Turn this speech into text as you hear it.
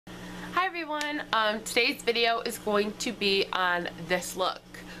everyone, today's video is going to be on this look.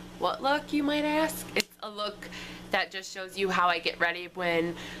 What look, you might ask? It's a look that just shows you how I get ready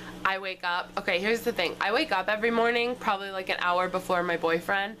when I wake up. Okay, here's the thing. I wake up every morning probably like an hour before my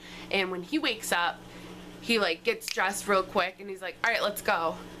boyfriend, and when he wakes up, he like gets dressed real quick and he's like, alright, let's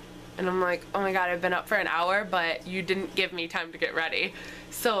go. And I'm like, oh my god, I've been up for an hour, but you didn't give me time to get ready.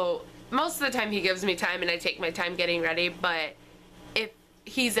 So most of the time he gives me time and I take my time getting ready, but if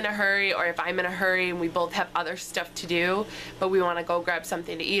he's in a hurry or if I'm in a hurry and we both have other stuff to do, but we want to go grab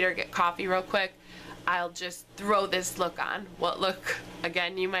something to eat or get coffee real quick, I'll just throw this look on. What look,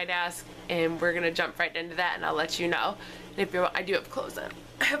 again, you might ask, and we're gonna jump right into that and I'll let you know. And if you're, I do have clothes on.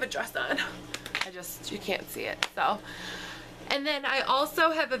 I have a dress on. You can't see it, so. And then I also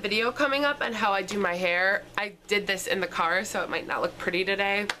have a video coming up on how I do my hair. I did this in the car, so it might not look pretty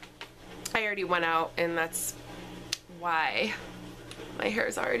today. I already went out and that's why my hair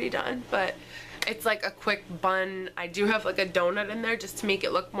is already done, but it's like a quick bun. I do have like a donut in there just to make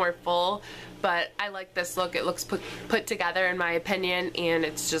it look more full, but I like this look. It looks put together in my opinion, and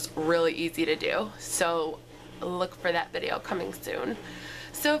it's just really easy to do. So look for that video coming soon.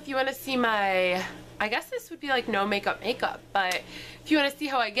 So if you want to see my, I guess this would be like no makeup, but if you want to see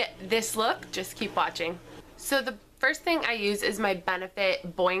how I get this look, just keep watching. So the first thing I use is my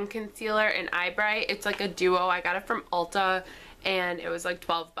Benefit Boing Concealer and Eye Bright. It's like a duo. I got it from Ulta and it was like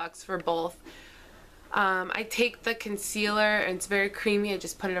 12 bucks for both. I take the concealer and it's very creamy. I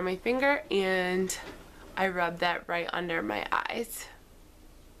just put it on my finger and I rub that right under my eyes.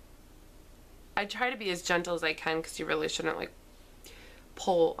 I try to be as gentle as I can because you really shouldn't like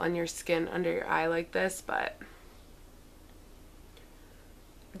pull on your skin under your eye like this, but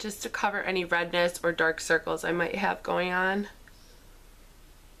just to cover any redness or dark circles I might have going on.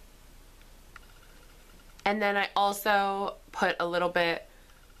 And then I also put a little bit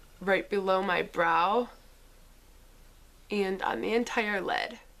right below my brow and on the entire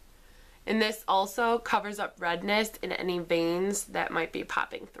lid. And this also covers up redness and any veins that might be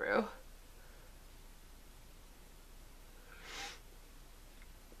popping through.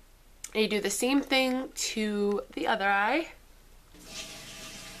 And you do the same thing to the other eye.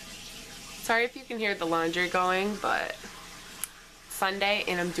 Sorry if you can hear the laundry going, but it's Sunday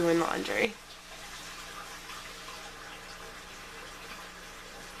and I'm doing laundry.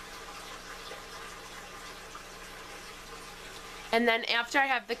 And then after I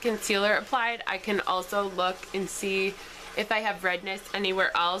have the concealer applied, I can also look and see if I have redness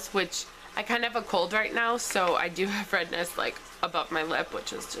anywhere else, which I kind of have a cold right now, so I do have redness like above my lip,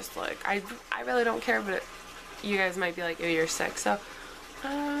 which is just like, I really don't care, but you guys might be like, oh, you're sick. So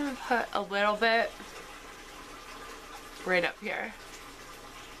I'm gonna put a little bit right up here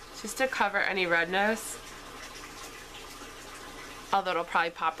just to cover any redness, although it'll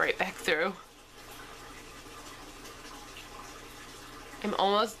probably pop right back through. I'm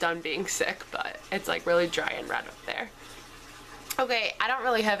almost done being sick, but it's like really dry and red up there. Okay, I don't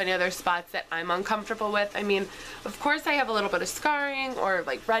really have any other spots that I'm uncomfortable with. I mean, of course I have a little bit of scarring or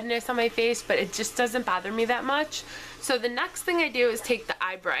like redness on my face, but it just doesn't bother me that much. So the next thing I do is take the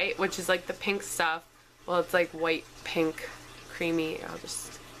Eye Bright, which is like the pink stuff. Well, it's like white, pink, creamy. I'll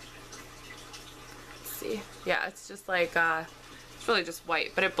just, let's see. Yeah, it's just like, it's really just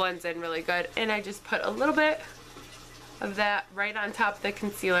white, but it blends in really good. And I just put a little bit of that right on top of the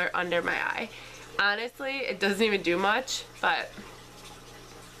concealer under my eye. Honestly, it doesn't even do much, but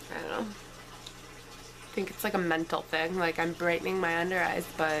I don't know. I think it's like a mental thing, like I'm brightening my under eyes,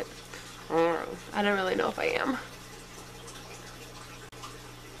 but I don't really know if I am.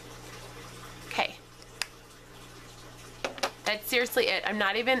 Okay. That's seriously it. I'm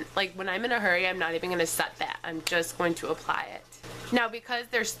not even, like when I'm in a hurry, I'm not even going to set that. I'm just going to apply it. Now because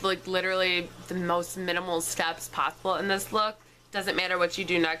there's like literally the most minimal steps possible in this look, doesn't matter what you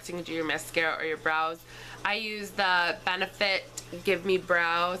do next, you can do your mascara or your brows. I use the Benefit Give Me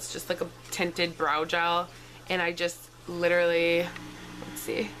Brow. It's just like a tinted brow gel. And I just literally, let's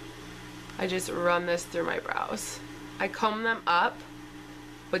see, I just run this through my brows. I comb them up,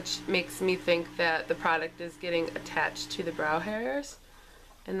 which makes me think that the product is getting attached to the brow hairs.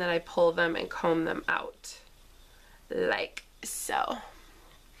 And then I pull them and comb them out. Like so.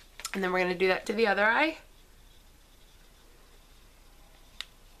 And then we're going to do that to the other eye.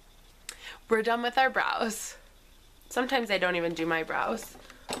 We're done with our brows. Sometimes I don't even do my brows.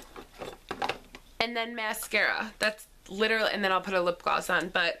 And then mascara. That's literally, and then I'll put a lip gloss on.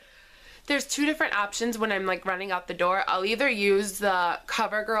 But there's two different options when I'm like running out the door. I'll either use the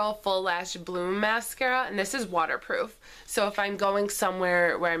CoverGirl Full Lash Bloom Mascara, and this is waterproof. So if I'm going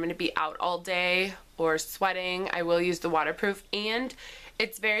somewhere where I'm going to be out all day or sweating, I will use the waterproof. And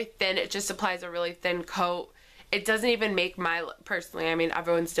It's very thin. It just applies a really thin coat. It doesn't even make my, personally, I mean,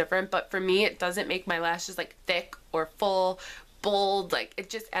 everyone's different, but for me, it doesn't make my lashes like thick or full, bold. Like, it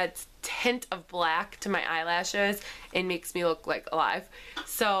just adds tint of black to my eyelashes and makes me look like alive.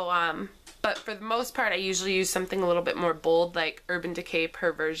 So, but for the most part, I usually use something a little bit more bold, like Urban Decay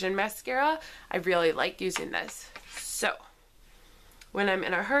Perversion Mascara. I really like using this. So, when I'm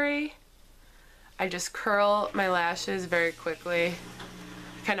in a hurry, I just curl my lashes very quickly.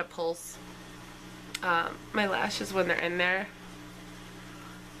 Kind of pulse my lashes when they're in there.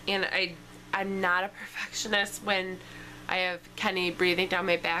 And I'm not a perfectionist when I have Kenny breathing down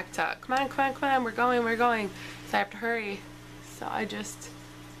my back to, come on, come on, come on, we're going. So I have to hurry. So I just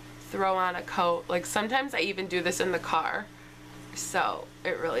throw on a coat. Like, sometimes I even do this in the car, so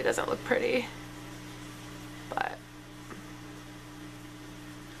it really doesn't look pretty. But,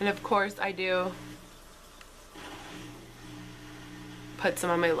 and of course I do put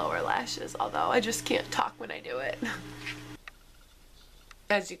some on my lower lashes, although I just can't talk when I do it.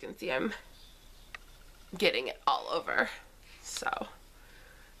 As you can see, I'm getting it all over. So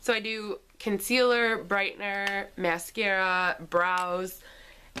I do concealer, brightener, mascara, brows,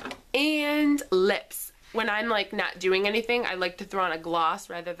 and lips. When I'm like not doing anything, I like to throw on a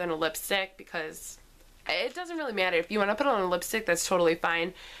gloss rather than a lipstick, because it doesn't really matter. If you want to put on a lipstick, that's totally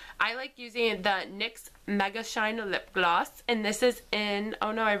fine. I like using the NYX Mega Shine Lip Gloss, and this is in,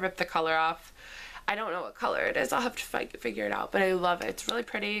 oh no, I ripped the color off. I don't know what color it is. I'll have to figure it out, but I love it. It's really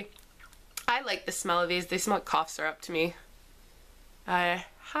pretty. I like the smell of these. They smell like cough syrup to me. Ha,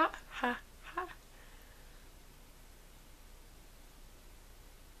 ha, ha.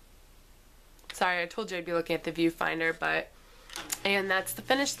 Sorry, I told you I'd be looking at the viewfinder, and that's the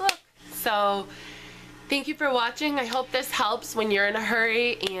finished look. So, thank you for watching. I hope this helps when you're in a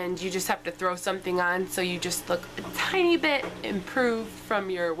hurry and you just have to throw something on so you just look a tiny bit improved from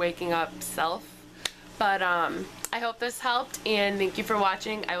your waking up self. But I hope this helped, and thank you for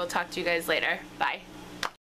watching. I will talk to you guys later. Bye.